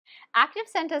Active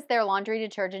sent us their laundry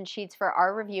detergent sheets for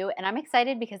our review, and I'm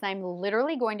excited because I'm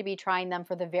literally going to be trying them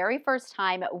for the very first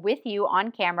time with you on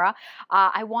camera.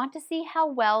 I want to see how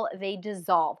well they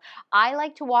dissolve. I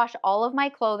like to wash all of my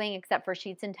clothing except for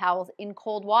sheets and towels in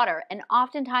cold water, and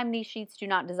oftentimes these sheets do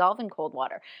not dissolve in cold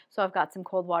water. So I've got some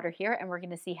cold water here, and we're going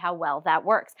to see how well that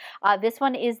works. This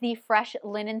one is the fresh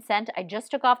linen scent. I just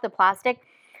took off the plastic.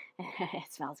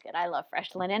 It smells good. I love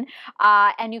fresh linen.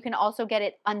 And you can also get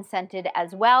it unscented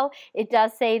as well. It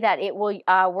does say that it will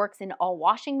works in all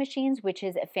washing machines, which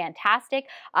is fantastic.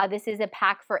 This is a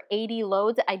pack for 80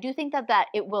 loads. I do think that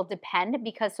it will depend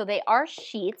because so they are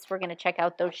sheets. We're going to check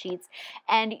out those sheets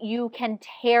and you can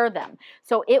tear them.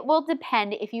 So it will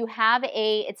depend if you have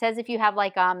it says if you have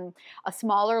like a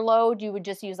smaller load, you would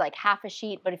just use like half a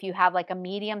sheet. But if you have like a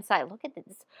medium size, look at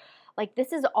this. Like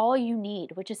this is all you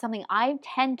need, which is something I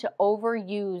tend to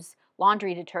overuse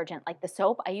laundry detergent. Like the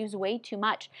soap, I use way too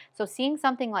much. So seeing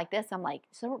something like this, I'm like,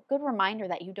 so good reminder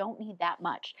that you don't need that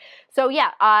much. So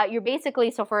yeah, you're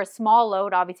basically, so for a small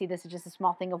load, obviously this is just a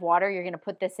small thing of water, you're gonna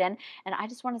put this in, and I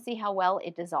just wanna see how well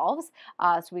it dissolves.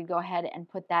 So we go ahead and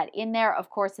put that in there. Of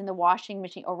course, in the washing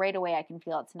machine, oh, right away I can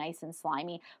feel it's nice and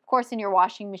slimy. Of course, in your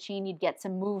washing machine, you'd get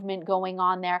some movement going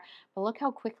on there, but look how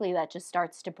quickly that just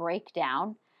starts to break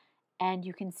down. And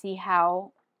you can see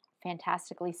how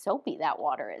fantastically soapy that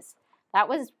water is. That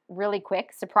was really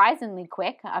quick, surprisingly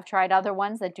quick. I've tried other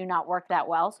ones that do not work that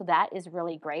well, so that is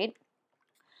really great.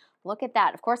 Look at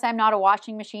that. Of course, I'm not a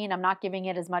washing machine. I'm not giving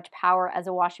it as much power as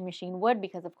a washing machine would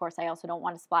because, of course, I also don't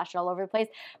want to splash it all over the place.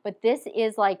 But this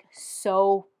is like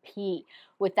soapy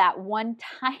with that one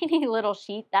tiny little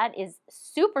sheet. That is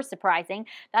super surprising.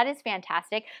 That is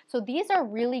fantastic. So these are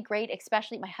really great,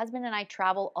 especially my husband and I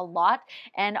travel a lot.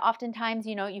 And oftentimes,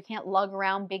 you know, you can't lug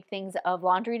around big things of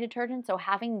laundry detergent. So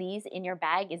having these in your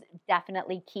bag is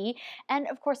definitely key. And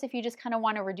of course, if you just kind of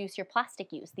want to reduce your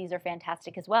plastic use, these are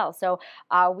fantastic as well. So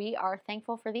we are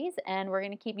thankful for these and we're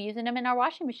going to keep using them in our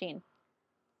washing machine.